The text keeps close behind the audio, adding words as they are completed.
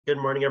Good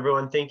morning,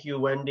 everyone. Thank you,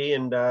 Wendy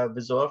and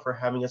Vizoa, for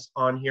having us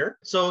on here.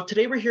 So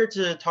today we're here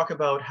to talk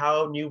about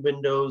how new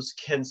windows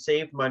can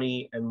save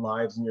money and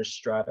lives in your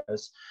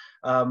stratas.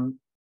 Um,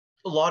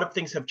 a lot of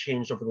things have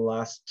changed over the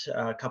last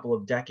couple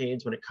of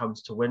decades when it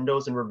comes to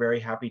windows, and we're very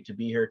happy to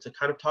be here to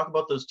kind of talk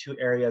about those two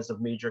areas of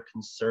major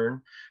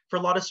concern for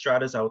a lot of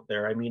stratas out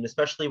there. I mean,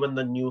 especially when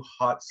the new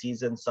hot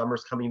season,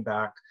 summer's coming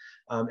back,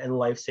 and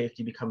life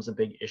safety becomes a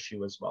big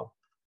issue as well.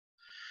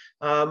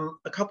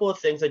 A couple of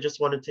things I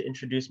just wanted to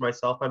introduce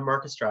myself. I'm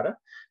Mark Estrada.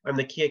 I'm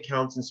the Key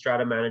Accounts and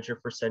Strata Manager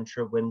for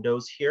Centra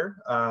Windows here.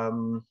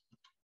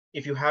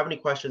 If you have any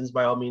questions,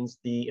 by all means,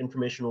 the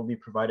information will be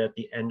provided at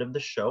the end of the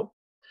show.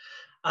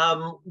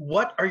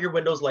 What are your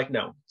windows like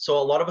now? So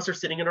a lot of us are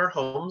sitting in our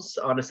homes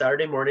on a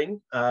Saturday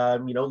morning,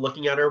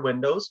 looking at our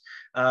windows.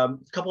 A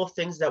couple of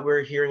things that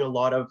we're hearing a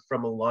lot of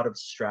from a lot of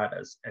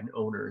stratas and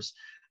owners.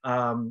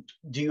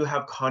 Do you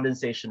have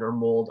condensation or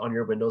mold on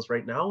your windows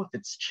right now? If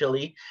it's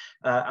chilly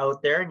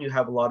out there and you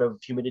have a lot of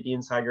humidity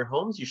inside your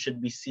homes, you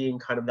should be seeing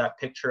kind of that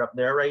picture up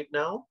there right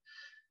now.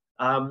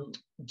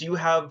 Do you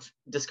have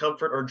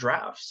discomfort or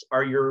drafts?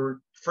 Are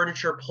your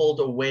furniture pulled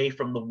away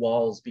from the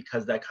walls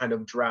because that kind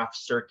of draft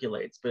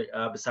circulates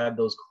beside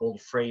those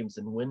cold frames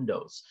and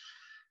windows?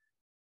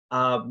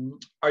 Are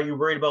you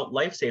worried about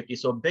life safety?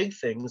 So a big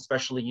thing,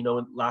 especially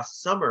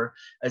last summer,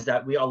 is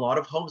that a lot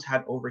of homes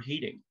had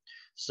overheating.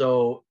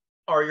 So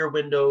are your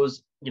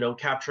windows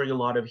capturing a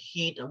lot of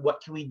heat? And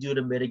what can we do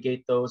to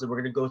mitigate those? And we're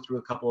going to go through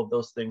a couple of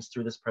those things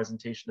through this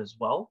presentation as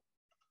well.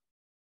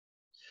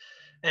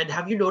 And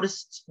have you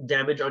noticed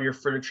damage on your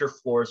furniture,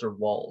 floors, or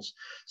walls?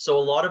 So a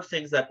lot of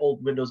things that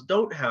old windows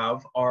don't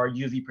have are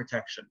UV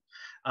protection.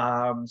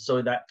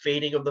 So that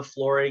fading of the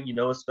flooring,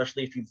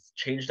 especially if you've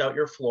changed out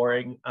your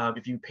flooring,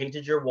 if you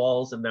painted your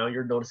walls and now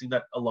you're noticing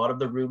that a lot of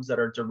the rooms that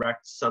are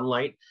direct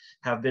sunlight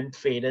have been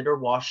faded or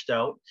washed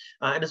out.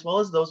 And as well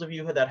as those of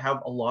you that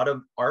have a lot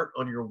of art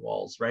on your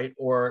walls, right?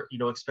 Or,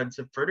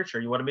 expensive furniture,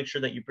 you wanna make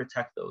sure that you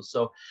protect those.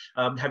 So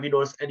have you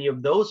noticed any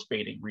of those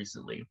fading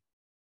recently?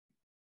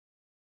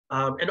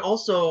 And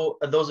also,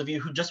 those of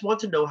you who just want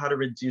to know how to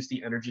reduce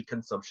the energy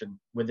consumption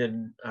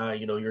within,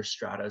 your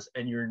stratas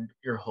and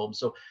your home.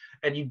 So,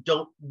 and you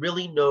don't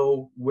really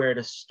know where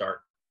to start.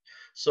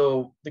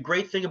 So the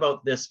great thing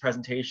about this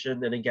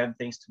presentation, and again,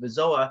 thanks to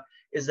Vizoa,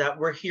 is that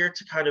we're here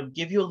to kind of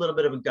give you a little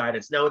bit of a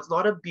guidance. Now, it's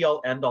not a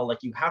be-all, end-all,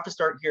 like you have to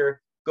start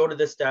here, go to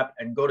this step,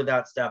 and go to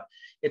that step.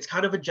 It's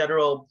kind of a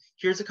general,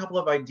 here's a couple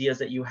of ideas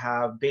that you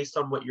have based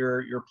on what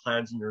your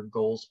plans and your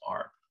goals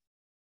are.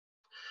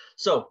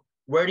 So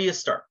where do you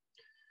start?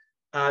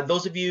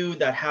 Those of you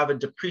that have a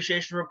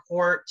depreciation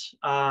report,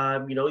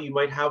 you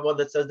might have one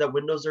that says that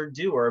windows are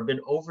due or have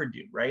been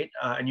overdue, right?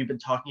 And you've been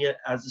talking it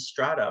as a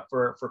strata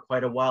for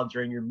quite a while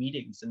during your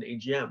meetings and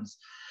AGMs.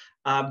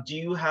 Do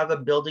you have a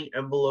building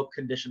envelope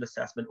condition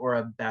assessment or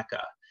a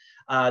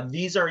BECA?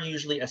 These are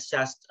usually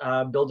assessed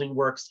building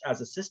works as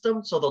a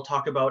system. So they'll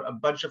talk about a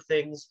bunch of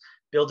things,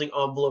 building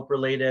envelope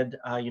related,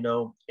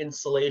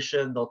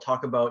 insulation. They'll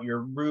talk about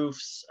your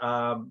roofs,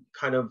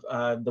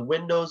 the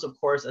windows, of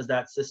course, as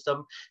that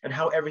system, and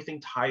how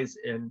everything ties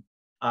in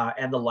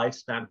and the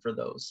lifespan for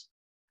those.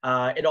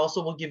 It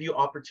also will give you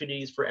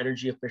opportunities for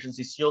energy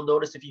efficiency. So you'll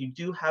notice if you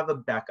do have a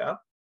BECA,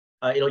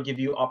 it'll give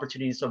you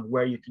opportunities of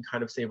where you can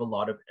kind of save a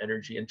lot of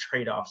energy and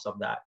trade-offs of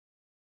that.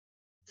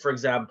 For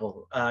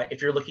example,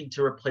 if you're looking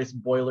to replace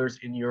boilers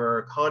in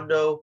your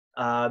condo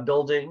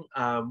building,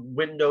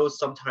 windows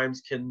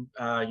sometimes can,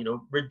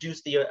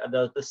 reduce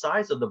the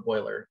size of the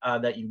boiler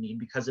that you need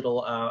because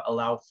it'll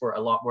allow for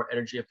a lot more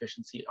energy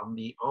efficiency on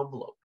the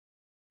envelope.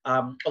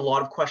 A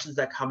lot of questions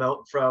that come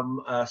out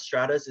from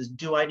stratas is,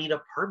 do I need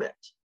a permit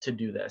to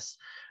do this?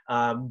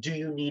 Do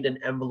you need an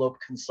envelope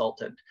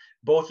consultant?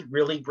 Both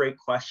really great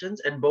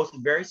questions and both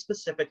very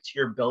specific to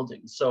your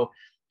building. So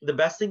the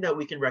best thing that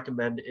we can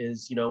recommend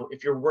is,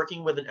 if you're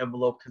working with an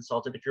envelope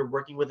consultant, if you're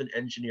working with an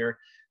engineer,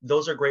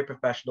 those are great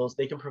professionals.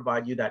 They can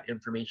provide you that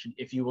information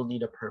if you will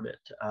need a permit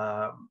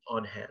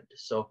on hand.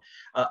 So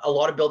a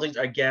lot of buildings,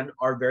 again,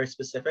 are very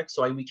specific.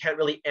 So we can't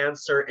really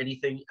answer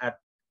anything at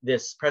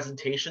this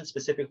presentation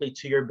specifically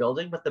to your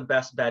building, but the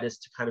best bet is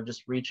to kind of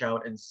just reach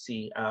out and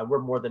see.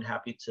 We're more than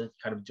happy to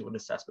kind of do an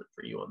assessment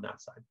for you on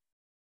that side.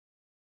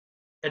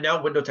 And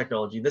now window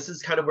technology. This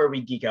is kind of where we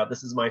geek out.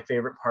 This is my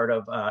favorite part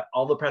of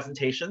all the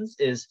presentations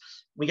is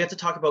we get to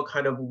talk about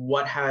kind of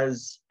what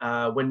has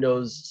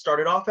Windows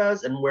started off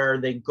as and where are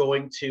they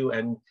going to,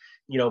 and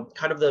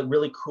kind of the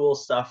really cool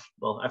stuff.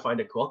 Well, I find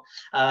it cool.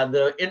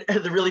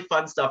 The really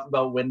fun stuff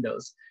about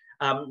Windows.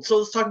 So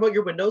let's talk about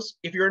your windows.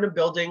 If you're in a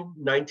building,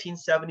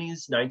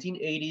 1970s,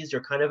 1980s,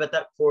 you're kind of at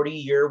that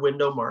 40-year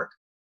window mark.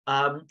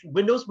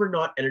 Windows were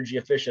not energy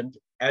efficient,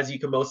 as you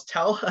can most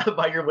tell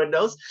by your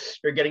windows.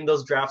 You're getting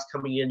those drafts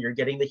coming in, you're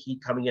getting the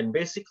heat coming in.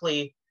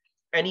 Basically,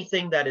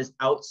 anything that is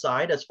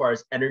outside as far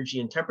as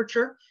energy and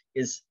temperature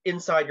is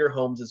inside your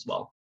homes as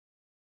well.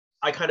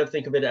 I kind of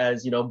think of it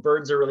as,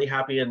 birds are really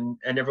happy and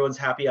everyone's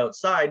happy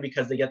outside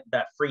because they get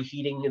that free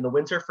heating in the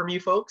winter from you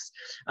folks.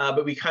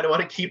 But we kind of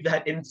want to keep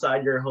that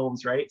inside your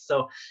homes, right?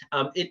 So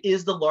it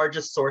is the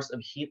largest source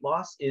of heat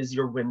loss is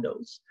your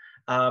windows,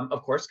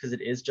 of course, because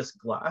it is just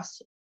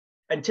glass.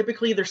 And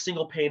typically they're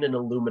single pane and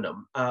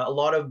aluminum. A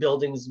lot of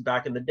buildings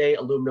back in the day,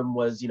 aluminum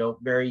was,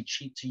 very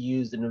cheap to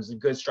use and it was a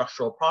good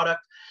structural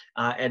product.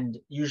 And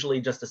usually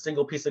just a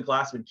single piece of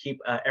glass would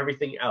keep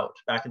everything out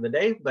back in the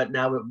day, but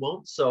now it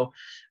won't. So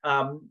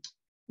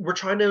we're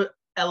trying to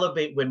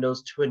elevate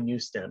windows to a new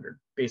standard,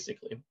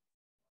 basically.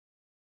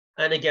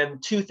 And again,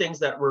 two things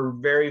that were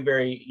very,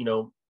 very,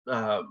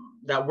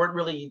 that weren't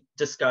really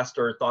discussed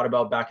or thought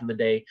about back in the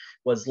day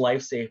was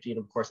life safety and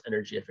of course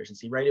energy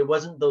efficiency, right? It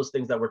wasn't those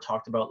things that were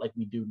talked about like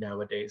we do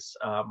nowadays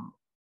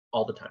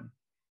all the time.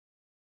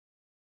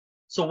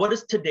 So what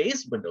does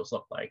today's windows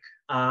look like?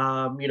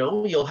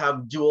 You'll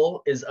have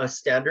dual is a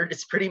standard.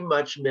 It's pretty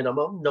much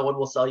minimum. No one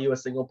will sell you a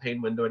single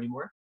pane window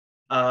anymore.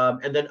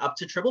 And then up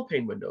to triple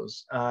pane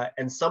windows.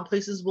 And some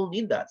places will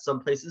need that.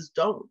 Some places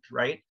don't,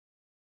 right?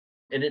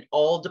 And it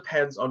all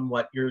depends on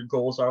what your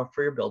goals are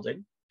for your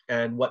building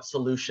and what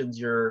solutions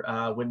your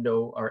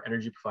window or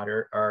energy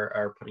provider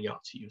are putting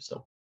out to you.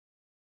 So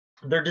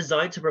they're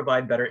designed to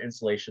provide better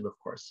insulation, of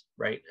course,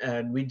 right?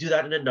 And we do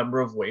that in a number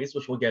of ways,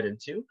 which we'll get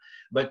into.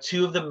 But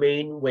two of the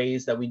main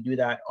ways that we do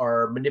that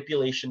are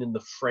manipulation in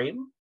the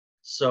frame.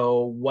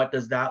 So what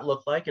does that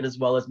look like? And as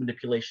well as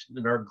manipulation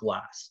in our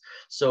glass.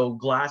 So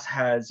glass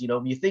has,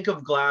 if you think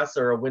of glass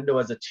or a window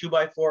as a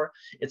 2x4,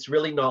 it's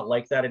really not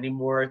like that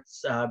anymore.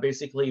 It's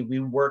basically we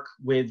work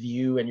with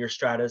you and your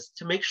Stratas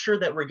to make sure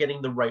that we're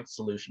getting the right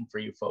solution for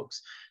you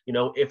folks.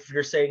 If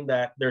you're saying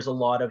that there's a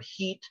lot of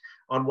heat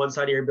on one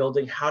side of your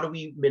building, how do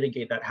we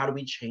mitigate that? How do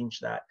we change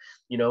that?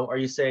 Are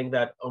you saying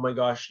that, oh my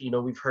gosh,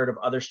 we've heard of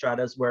other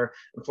stratas where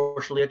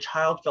unfortunately a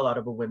child fell out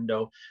of a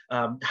window.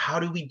 How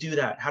do we do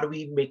that? How do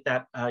we make that,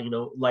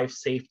 life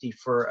safety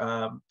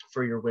for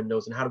your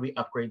windows? And how do we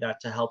upgrade that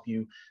to help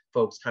you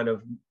folks kind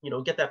of,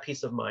 get that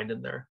peace of mind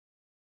in there?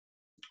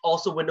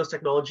 Also, Windows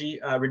technology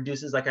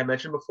reduces, like I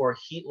mentioned before,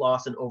 heat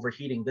loss and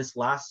overheating. This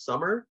last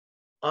summer,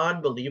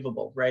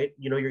 unbelievable, right?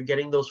 You're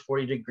getting those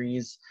 40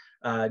 degrees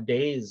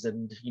days,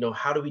 and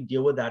how do we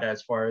deal with that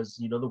as far as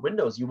the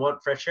windows? You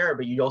want fresh air,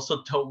 but you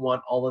also don't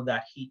want all of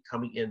that heat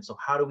coming in. So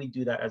how do we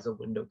do that as a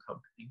window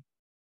company?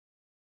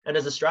 And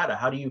as a strata,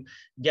 how do you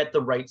get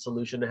the right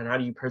solution and how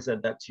do you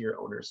present that to your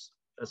owners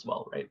as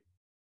well, right?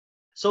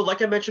 So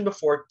like I mentioned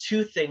before,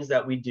 two things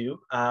that we do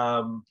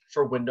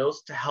for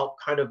windows to help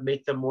kind of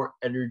make them more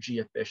energy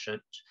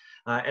efficient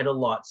and a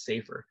lot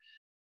safer.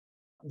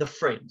 The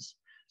frames.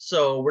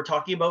 So we're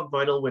talking about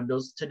vinyl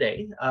windows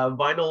today.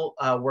 Vinyl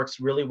works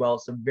really well.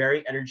 It's a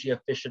very energy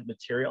efficient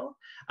material.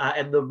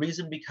 And the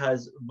reason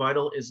because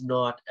vinyl is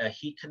not a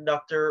heat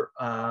conductor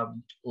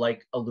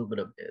like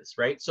aluminum is,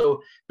 right?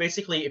 So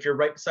basically, if you're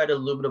right beside an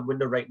aluminum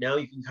window right now,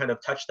 you can kind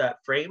of touch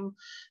that frame.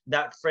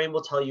 That frame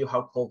will tell you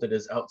how cold it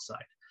is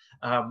outside.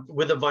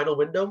 With a vinyl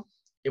window,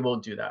 it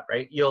won't do that,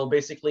 right? You'll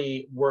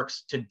basically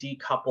works to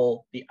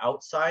decouple the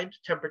outside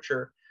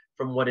temperature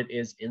from what it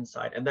is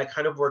inside. And that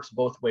kind of works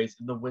both ways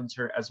in the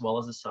winter as well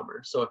as the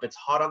summer. So if it's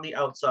hot on the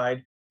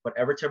outside,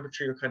 whatever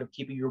temperature you're kind of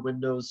keeping your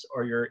windows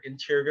or your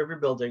interior of your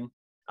building,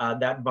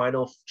 that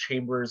vinyl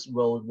chambers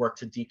will work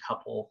to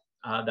decouple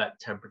that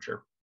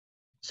temperature.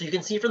 So you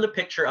can see from the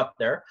picture up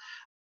there,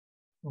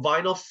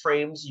 vinyl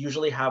frames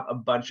usually have a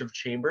bunch of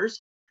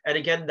chambers. And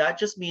again, that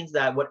just means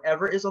that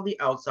whatever is on the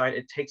outside,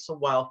 it takes a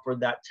while for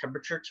that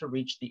temperature to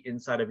reach the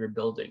inside of your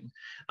building.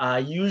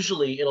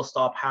 Usually it'll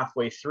stop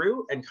halfway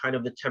through and kind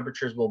of the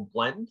temperatures will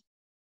blend.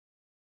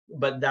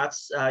 But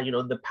that's,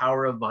 the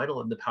power of vinyl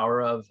and the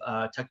power of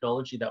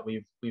technology that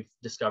we've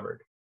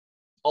discovered.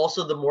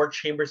 Also, the more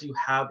chambers you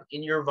have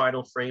in your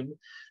vinyl frame,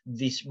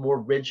 the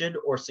more rigid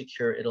or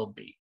secure it'll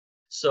be.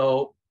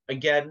 So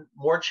again,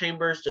 more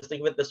chambers, just think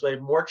of it this way,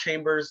 more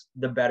chambers,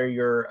 the better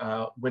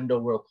your window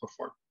will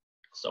perform.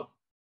 So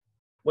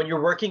when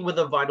you're working with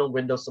a vinyl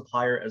window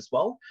supplier as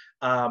well,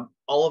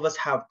 all of us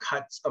have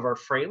cuts of our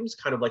frames,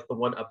 kind of like the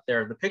one up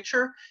there in the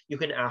picture. You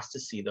can ask to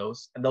see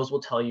those, and those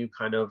will tell you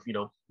kind of,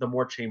 the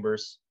more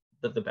chambers,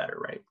 the better,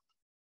 right?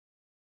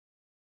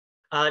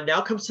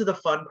 Now comes to the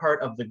fun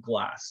part of the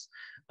glass.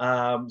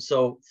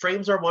 So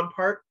frames are one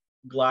part,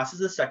 glass is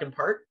the second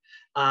part.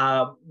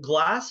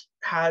 Glass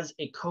has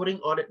a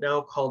coating on it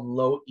now called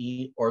low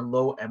E or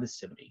low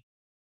emissivity.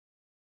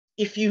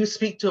 If you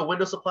speak to a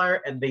window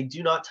supplier and they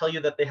do not tell you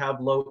that they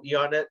have low E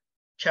on it,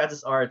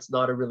 chances are it's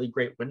not a really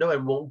great window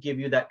and won't give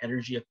you that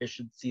energy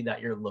efficiency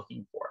that you're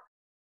looking for.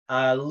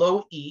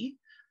 Low E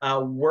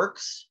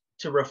works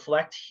to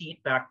reflect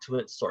heat back to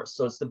its source.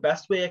 So it's the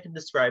best way I can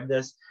describe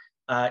this.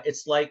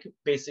 It's like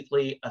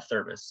basically a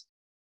thermos.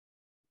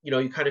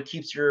 It kind of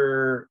keeps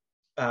your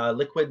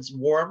liquids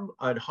warm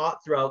and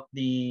hot throughout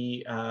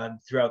the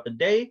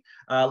day.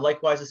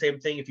 Likewise, the same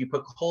thing. If you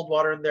put cold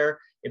water in there,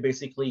 it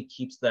basically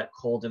keeps that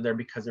cold in there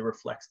because it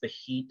reflects the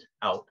heat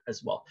out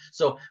as well.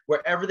 So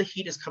wherever the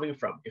heat is coming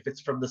from, if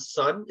it's from the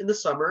sun in the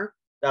summer,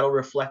 that'll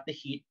reflect the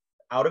heat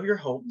out of your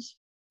homes.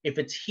 If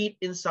it's heat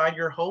inside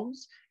your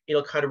homes,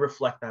 it'll kind of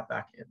reflect that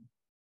back in.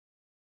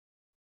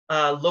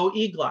 Low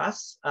E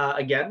glass,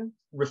 again,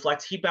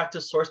 reflects heat back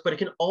to source, but it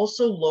can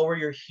also lower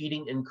your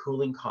heating and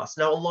cooling costs.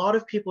 Now, a lot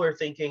of people are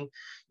thinking,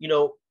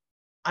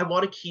 I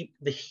want to keep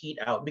the heat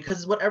out,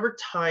 because whatever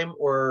time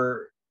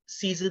or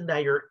season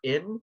that you're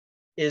in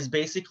is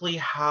basically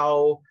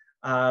how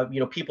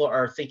people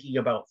are thinking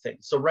about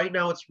things. So right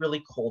now it's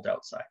really cold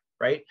outside,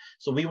 right?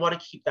 So we want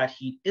to keep that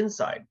heat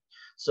inside.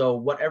 So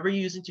whatever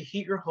you're using to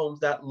heat your homes,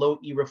 that low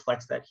E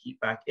reflects that heat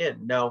back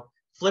in. Now,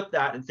 flip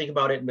that and think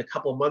about it in a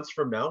couple of months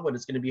from now when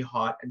it's going to be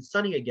hot and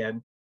sunny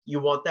again. You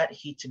want that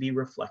heat to be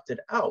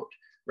reflected out,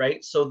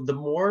 right? So the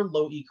more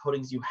low E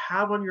coatings you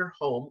have on your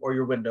home or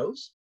your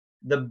windows,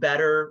 the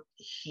better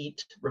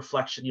heat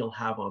reflection you'll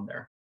have on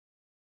there.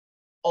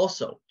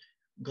 Also,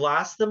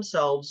 glass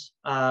themselves,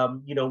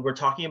 we're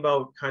talking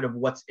about kind of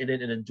what's in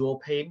it in a dual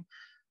pane.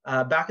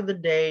 Back in the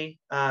day,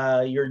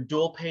 your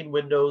dual pane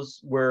windows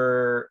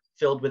were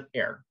filled with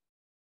air.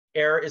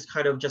 Air is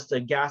kind of just a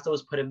gas that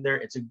was put in there.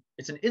 It's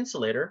an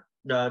insulator,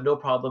 no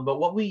problem. But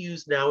what we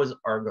use now is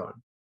argon.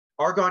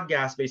 Argon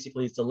gas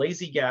basically is a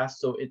lazy gas.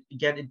 So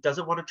it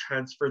doesn't want to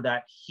transfer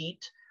that heat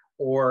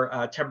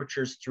or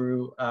temperatures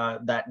through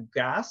that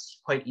gas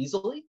quite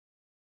easily.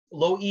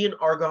 Low E and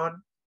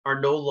argon are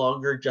no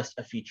longer just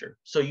a feature.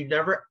 So you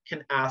never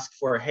can ask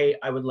for, hey,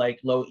 I would like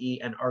low E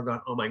and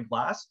argon on my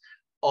glass.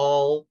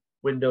 All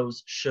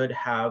windows should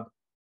have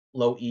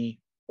low E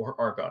or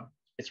argon.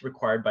 It's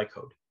required by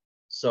code.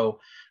 So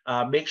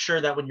make sure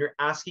that when you're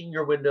asking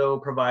your window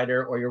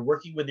provider or you're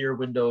working with your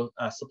window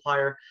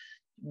supplier,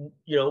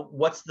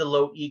 what's the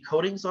low E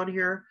coatings on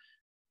here,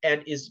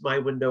 and is my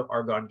window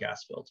argon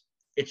gas filled?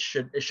 It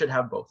should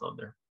have both on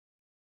there.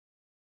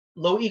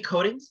 Low E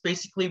coatings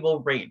basically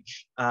will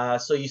range.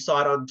 So you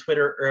saw it on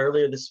Twitter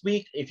earlier this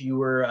week. If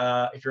you're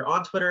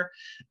on Twitter,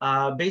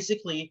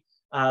 basically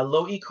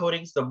low E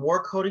coatings, the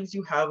more coatings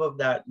you have of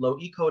that low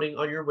E coating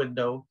on your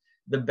window,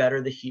 the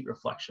better the heat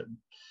reflection.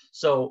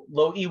 So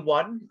low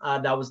E1,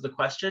 that was the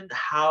question.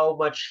 How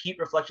much heat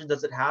reflection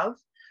does it have?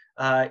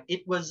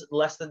 It was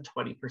less than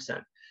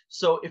 20%.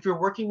 So if you're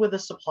working with a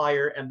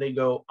supplier and they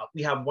go,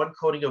 we have one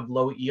coating of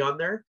low E on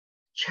there,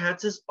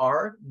 chances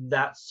are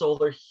that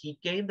solar heat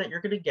gain that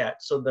you're going to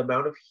get, so the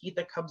amount of heat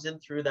that comes in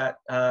through that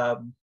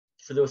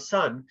for the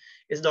sun,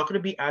 is not going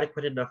to be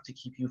adequate enough to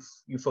keep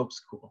you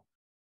folks cool.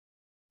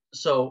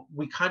 So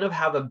we kind of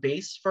have a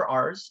base for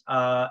ours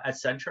at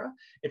Centra.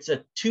 It's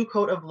a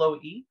 2-coat of low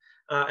E,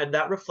 and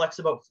that reflects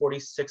about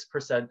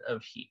 46%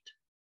 of heat.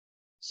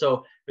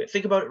 So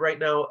think about it right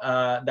now,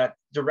 that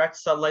direct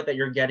sunlight that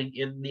you're getting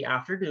in the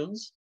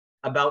afternoons,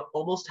 about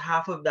almost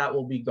half of that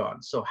will be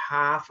gone. So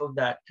half of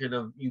that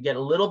you get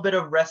a little bit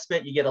of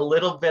respite, you get a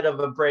little bit of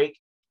a break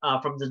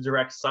from the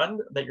direct sun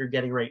that you're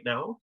getting right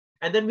now.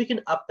 And then we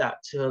can up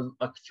that to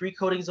 3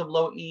 coatings of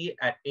low E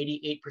at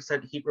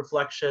 88% heat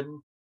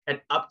reflection, and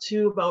up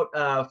to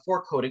about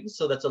 4 coatings.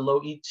 So that's a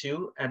low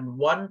E2 and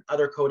 1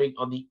 other coating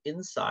on the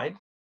inside.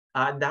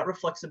 And that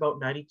reflects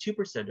about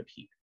 92% of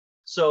heat.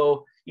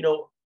 So,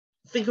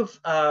 think of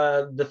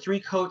the 3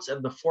 coats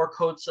and the 4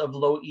 coats of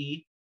low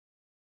E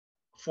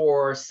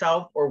for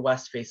south or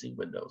west facing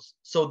windows.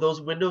 So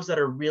those windows that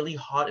are really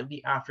hot in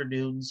the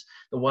afternoons,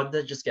 the ones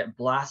that just get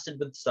blasted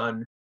with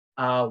sun,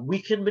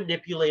 we can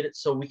manipulate it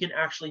so we can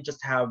actually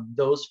just have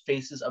those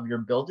faces of your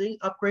building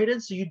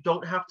upgraded, so you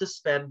don't have to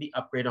spend the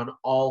upgrade on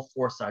all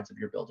 4 sides of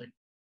your building.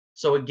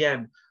 So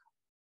again,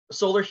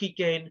 solar heat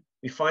gain,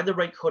 we find the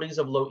right coatings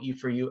of low E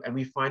for you, and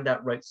we find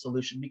that right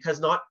solution, because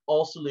not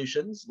all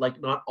solutions, like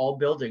not all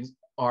buildings,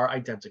 are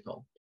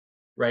identical,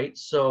 right?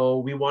 So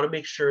we want to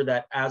make sure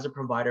that as a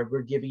provider,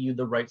 we're giving you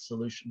the right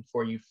solution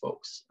for you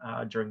folks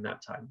during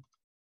that time.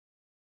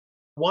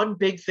 One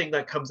big thing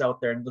that comes out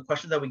there, and the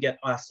question that we get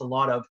asked a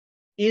lot of,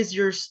 is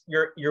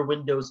your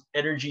Windows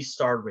Energy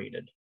Star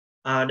rated?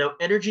 Now,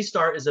 Energy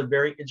Star is a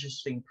very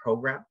interesting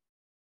program,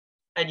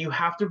 and you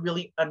have to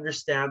really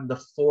understand the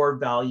 4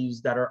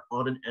 values that are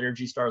on an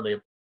Energy Star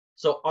label.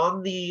 So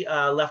on the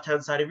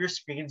left-hand side of your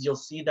screens, you'll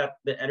see that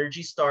the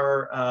Energy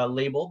Star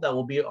label that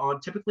will be on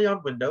typically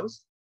on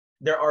Windows.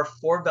 There are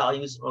 4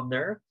 values on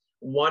there.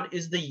 One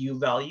is the U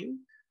value.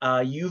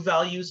 U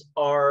values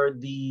are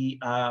the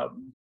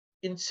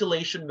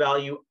insulation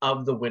value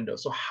of the window.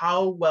 So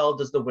how well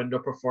does the window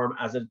perform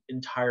as an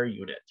entire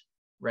unit,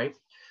 right?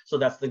 So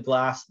that's the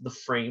glass, the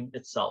frame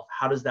itself.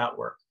 How does that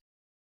work?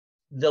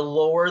 The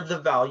lower the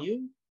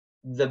value,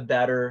 the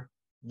better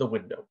the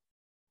window.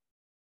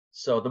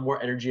 So the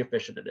more energy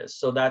efficient it is.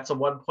 So that's a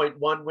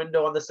 1.1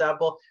 window on the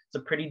sample. It's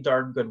a pretty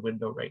darn good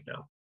window right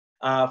now.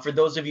 For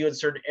those of you in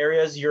certain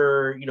areas,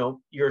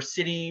 your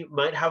city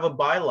might have a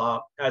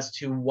bylaw as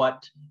to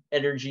what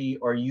energy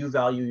or U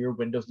value your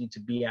windows need to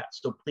be at.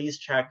 So please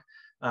check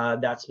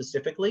that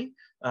specifically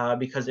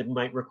because it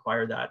might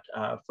require that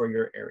for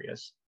your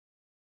areas.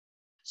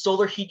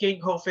 Solar heat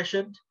gain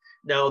coefficient.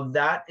 Now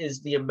that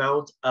is the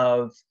amount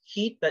of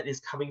heat that is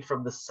coming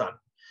from the sun.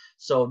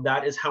 So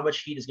that is how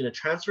much heat is going to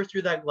transfer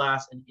through that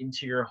glass and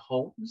into your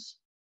homes.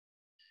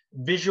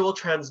 Visual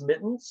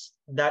transmittance,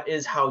 that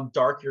is how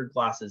dark your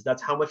glass is.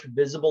 That's how much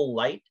visible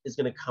light is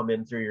going to come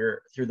in through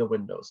the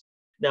windows.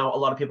 Now, a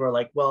lot of people are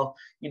like, well,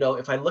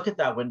 if I look at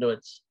that window,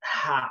 it's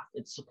half,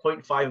 it's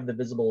 0.5 of the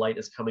visible light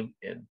is coming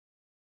in.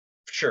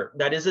 Sure,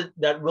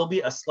 that will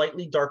be a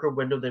slightly darker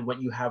window than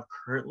what you have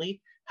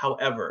currently.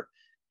 However,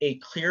 a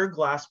clear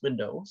glass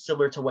window,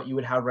 similar to what you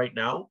would have right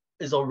now,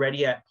 is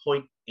already at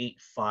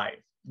 0.85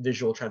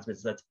 visual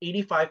transmittance. That's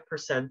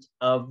 85%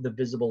 of the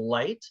visible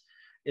light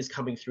is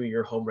coming through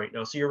your home right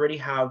now. So you already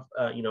have,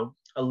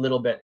 a little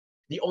bit.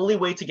 The only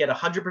way to get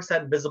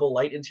 100% visible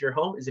light into your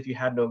home is if you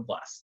had no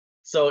glass.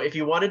 So if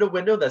you wanted a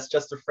window that's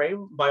just a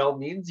frame, by all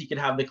means, you can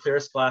have the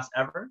clearest glass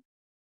ever.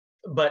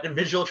 But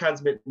visual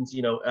transmittance,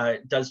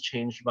 does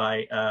change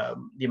by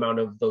the amount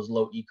of those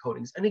low E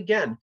coatings. And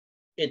again,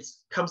 it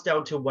comes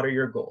down to what are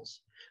your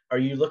goals? Are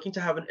you looking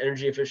to have an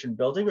energy efficient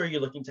building, or are you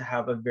looking to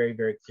have a very,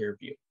 very clear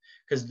view?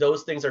 Because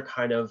those things are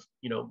kind of,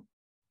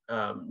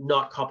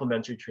 not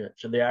complementary to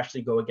each other. They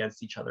actually go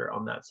against each other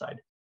on that side.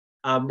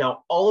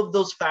 Now, all of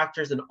those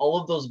factors and all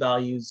of those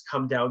values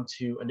come down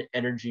to an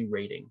energy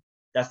rating.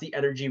 That's the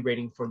energy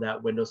rating for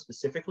that window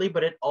specifically,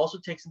 but it also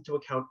takes into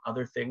account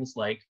other things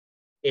like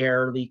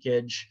air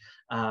leakage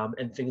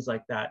and things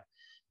like that.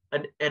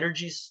 An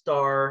Energy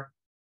Star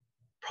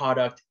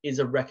product is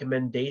a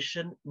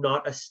recommendation,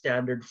 not a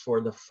standard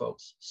for the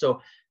folks.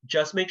 So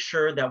just make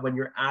sure that when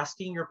you're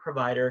asking your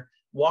provider,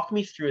 walk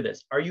me through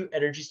this. Are you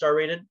Energy Star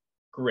rated?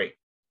 Great.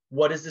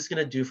 What is this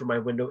going to do for my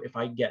window if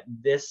I get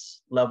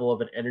this level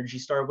of an Energy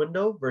Star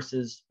window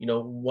versus,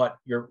 what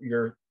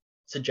you're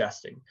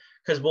suggesting?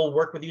 Because we'll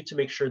work with you to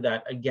make sure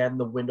that, again,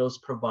 the windows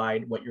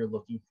provide what you're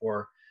looking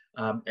for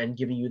and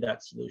giving you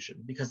that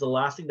solution. Because the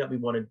last thing that we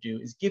want to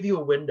do is give you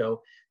a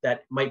window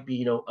that might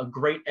be, a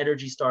great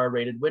Energy Star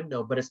rated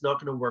window, but it's not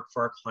going to work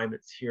for our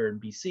climates here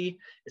in BC.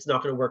 It's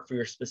not going to work for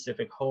your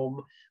specific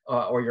home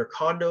or your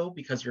condo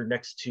because you're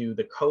next to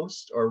the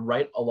coast or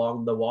right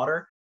along the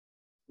water.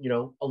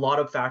 A lot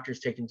of factors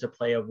take into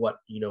play of what,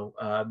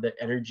 the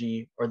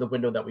energy or the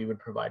window that we would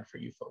provide for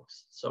you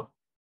folks. So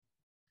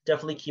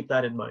definitely keep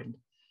that in mind.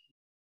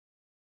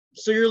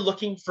 So you're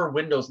looking for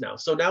windows now.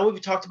 So now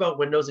we've talked about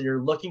windows and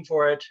you're looking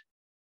for it.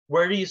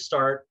 Where do you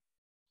start?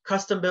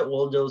 Custom built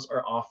windows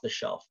are off the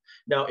shelf.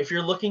 Now, if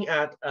you're looking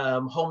at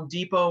Home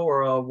Depot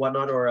or a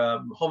whatnot or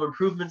a home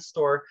improvement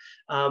store,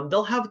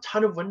 they'll have a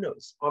ton of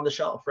windows on the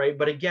shelf, right?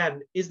 But again,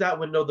 is that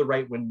window the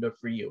right window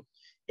for you?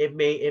 It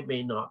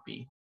may not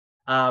be.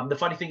 The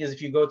funny thing is,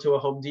 if you go to a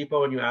Home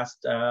Depot and you ask,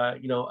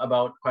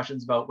 about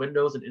questions about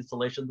windows and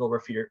installation, they'll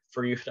refer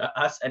you to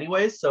us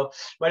anyways. So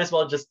might as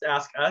well just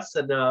ask us,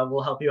 and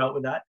we'll help you out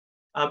with that.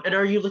 And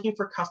are you looking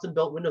for custom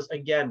built windows?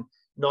 Again,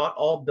 not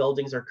all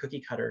buildings are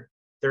cookie cutter.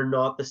 They're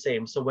not the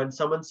same. So when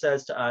someone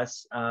says to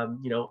us, I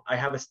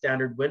have a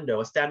standard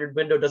window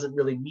doesn't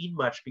really mean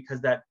much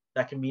because that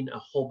can mean a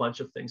whole bunch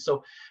of things.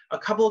 So a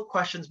couple of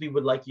questions we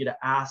would like you to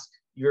ask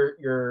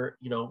your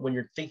when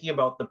you're thinking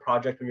about the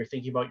project, when you're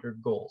thinking about your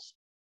goals.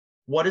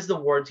 What is the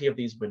warranty of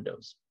these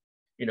windows?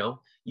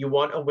 You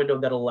want a window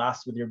that'll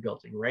last with your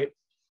building, right?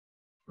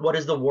 What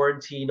is the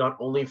warranty not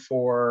only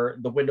for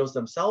the windows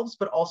themselves,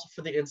 but also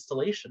for the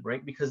installation,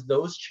 right? Because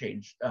those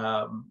change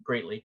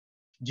greatly.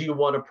 Do you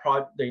want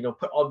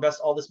to invest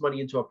all this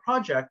money into a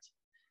project,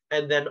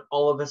 and then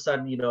all of a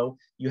sudden,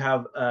 you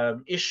have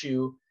an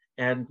issue,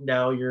 and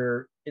now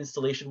your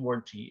installation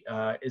warranty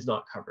is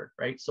not covered,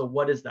 right? So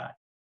what is that?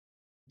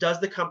 Does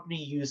the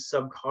company use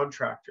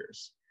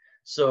subcontractors?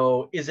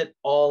 So is it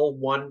all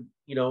one,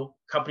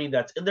 company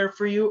that's in there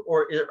for you,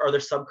 or are there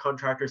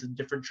subcontractors in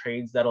different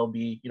trades that'll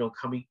be,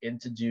 coming in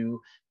to do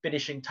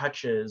finishing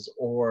touches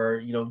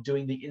or,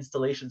 doing the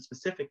installation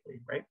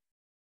specifically, right?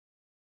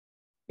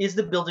 Is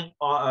the building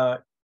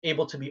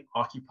able to be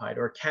occupied,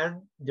 or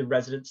can the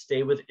residents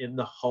stay within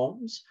the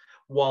homes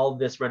while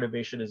this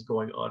renovation is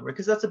going on, right?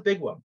 Because that's a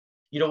big one.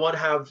 You don't want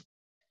to have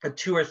a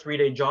 2 or 3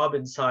 day job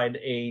inside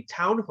a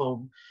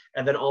townhome,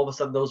 and then all of a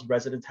sudden those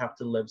residents have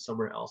to live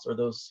somewhere else, or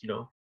those,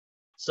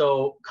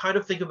 so kind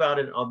of think about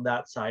it on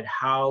that side.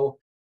 How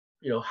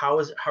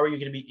are you going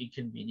to be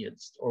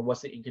inconvenienced, or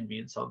what's the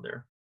inconvenience on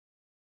there?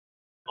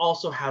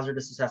 Also,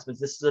 hazardous assessments.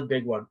 This is a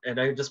big one,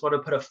 and I just want to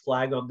put a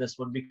flag on this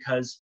one,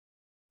 because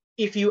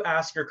if you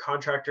ask your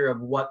contractor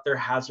of what their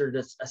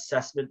hazardous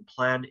assessment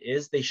plan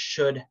is, they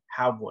should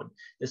have one.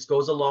 This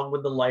goes along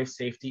with the life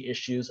safety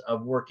issues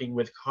of working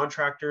with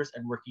contractors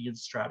and working in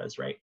stratas,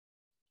 right?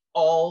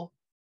 All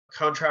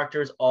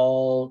contractors,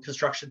 all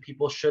construction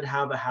people should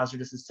have a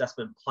hazardous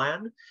assessment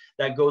plan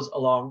that goes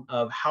along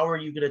of how are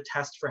you going to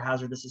test for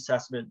hazardous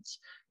assessments,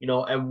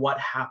 and what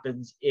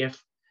happens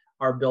if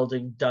our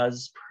building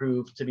does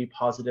prove to be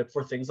positive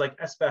for things like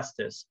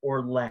asbestos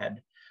or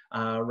lead.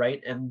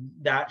 Right? And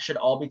that should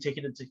all be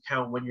taken into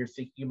account when you're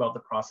thinking about the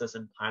process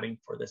and planning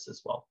for this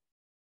as well.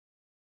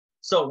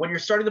 So when you're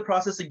starting the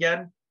process,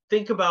 again,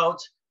 think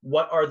about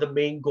what are the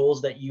main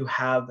goals that you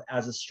have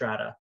as a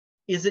strata.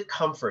 Is it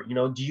comfort?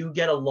 Do you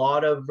get a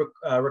lot of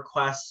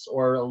requests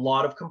or a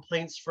lot of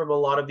complaints from a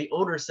lot of the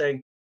owners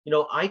saying,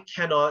 I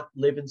cannot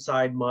live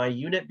inside my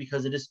unit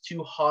because it is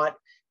too hot,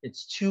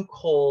 it's too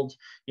cold,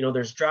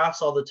 there's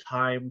drafts all the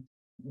time,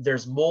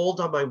 there's mold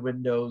on my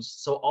windows.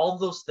 So all of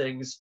those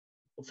things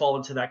fall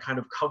into that kind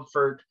of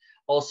comfort.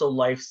 Also,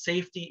 life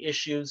safety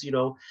issues,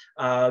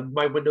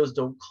 my windows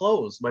don't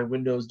close, my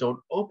windows don't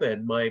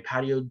open, my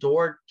patio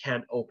door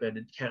can't open,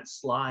 it can't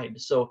slide.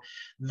 So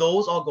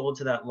those all go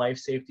into that life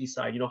safety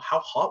side. How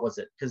hot was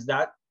it? Because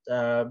that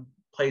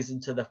plays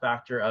into the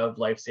factor of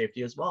life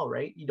safety as well,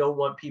 right? You don't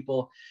want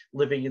people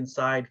living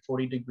inside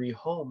 40-degree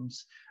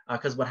homes,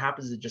 because what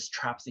happens is it just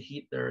traps the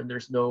heat there, and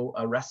there's no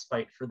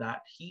respite for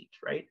that heat,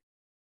 right?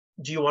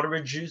 Do you want to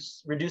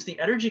reduce the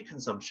energy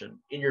consumption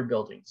in your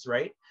buildings,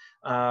 right?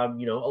 A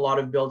lot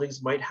of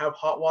buildings might have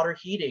hot water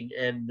heating,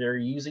 and they're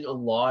using a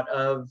lot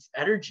of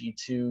energy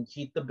to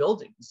heat the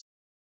buildings.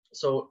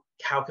 So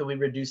how can we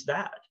reduce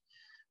that?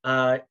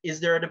 Is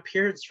there an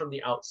appearance from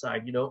the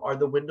outside? Are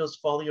the windows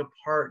falling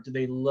apart? Do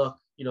they look,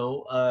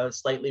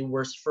 slightly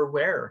worse for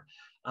wear?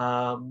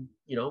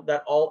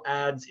 That all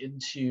adds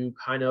into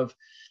kind of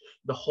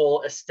the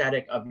whole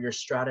aesthetic of your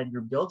strata and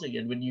your building.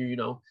 And when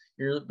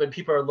when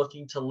people are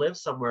looking to live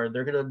somewhere,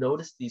 they're going to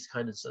notice these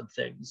kinds of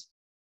things.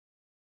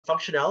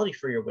 Functionality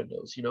for your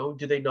windows,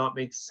 do they not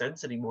make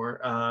sense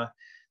anymore?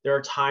 There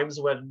are times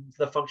when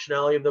the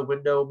functionality of the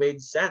window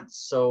made sense.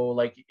 So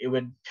like it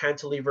would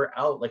cantilever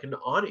out like an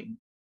awning,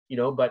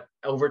 but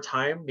over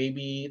time,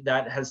 maybe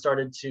that has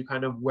started to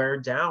kind of wear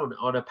down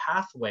on a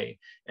pathway.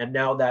 And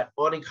now that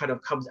awning kind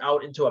of comes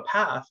out into a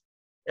path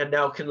and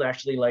now can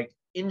actually like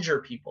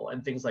injure people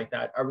and things like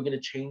that. Are we going to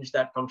change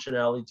that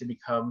functionality to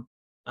become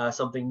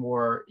something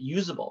more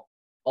usable?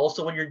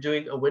 Also, when you're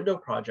doing a window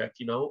project,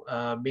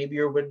 maybe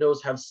your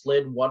windows have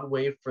slid one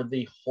way for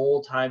the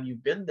whole time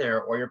you've been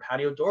there, or your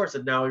patio doors,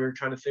 and now you're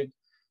trying to think,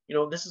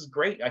 this is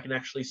great, I can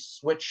actually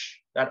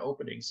switch that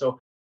opening. So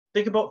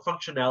think about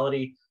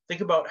functionality,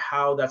 think about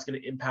how that's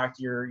going to impact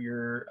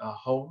your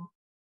home,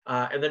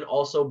 and then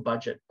also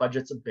budget.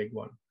 Budget's a big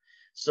one.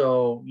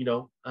 So,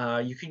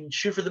 you can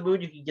shoot for the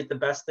moon, you can get the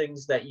best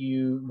things that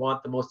you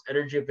want, the most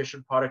energy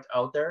efficient product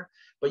out there,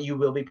 but you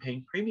will be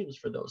paying premiums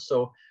for those.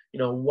 So,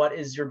 what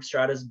is your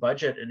Stratas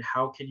budget, and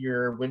how can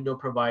your window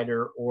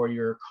provider or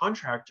your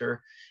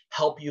contractor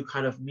help you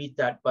kind of meet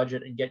that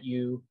budget and get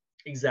you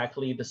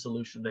exactly the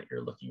solution that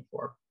you're looking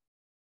for?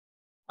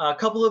 A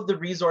couple of the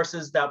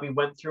resources that we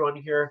went through on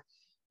here,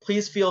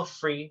 please feel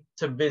free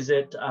to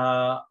visit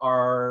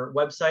our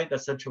website,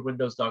 that's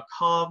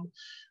centralwindows.com.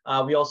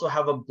 We also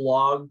have a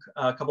blog,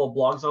 a couple of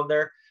blogs on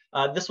there.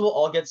 This will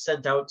all get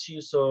sent out to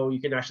you, so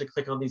you can actually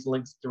click on these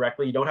links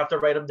directly. You don't have to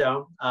write them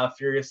down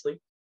furiously.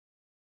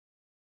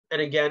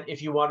 And again,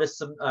 if you want to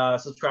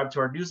subscribe to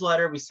our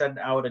newsletter, we send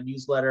out a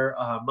newsletter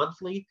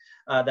monthly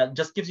that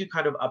just gives you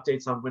kind of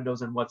updates on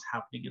Windows and what's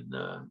happening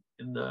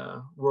in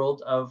the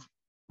world of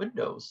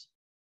Windows.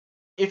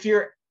 If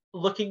you're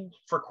looking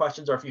for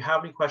questions, or if you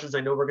have any questions,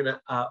 I know we're going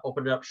to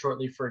open it up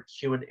shortly for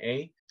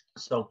Q&A.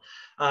 So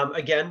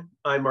again,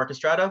 I'm Marcus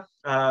Strata,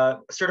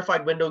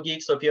 certified window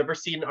geek. So if you've ever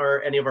seen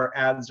any of our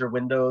ads or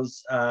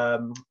windows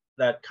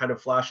that kind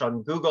of flash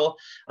on Google,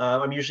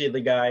 I'm usually the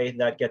guy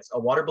that gets a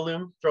water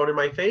balloon thrown in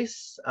my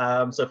face.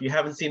 So if you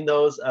haven't seen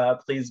those,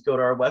 please go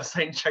to our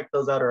website and check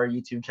those out, or our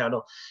YouTube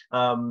channel.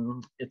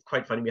 It's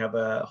quite funny. We have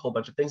a whole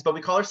bunch of things, but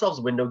we call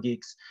ourselves window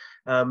geeks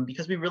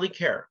because we really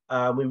care.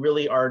 We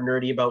really are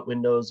nerdy about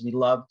windows. We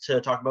love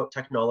to talk about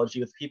technology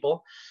with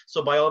people.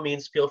 So by all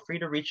means, feel free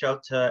to reach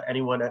out to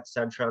anyone at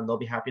Centra, and they'll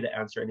be happy to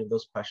answer any of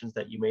those questions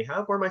that you may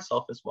have, or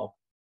myself as well.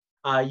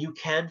 You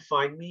can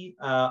find me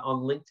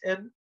on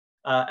LinkedIn.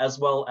 As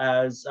well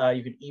as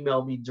you can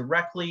email me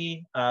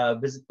directly,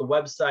 visit the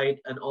website,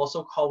 and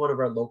also call one of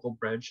our local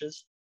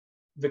branches,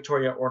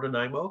 Victoria or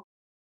Nanaimo.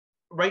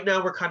 Right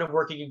now, we're kind of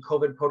working in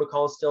COVID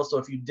protocols still, so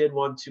if you did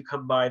want to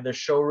come by the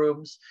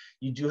showrooms,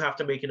 you do have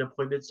to make an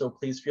appointment, so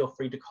please feel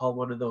free to call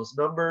one of those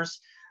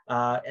numbers,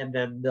 and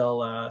then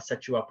they'll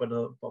set you up an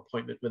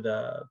appointment with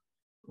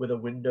a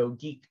window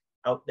geek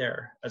out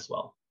there as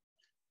well.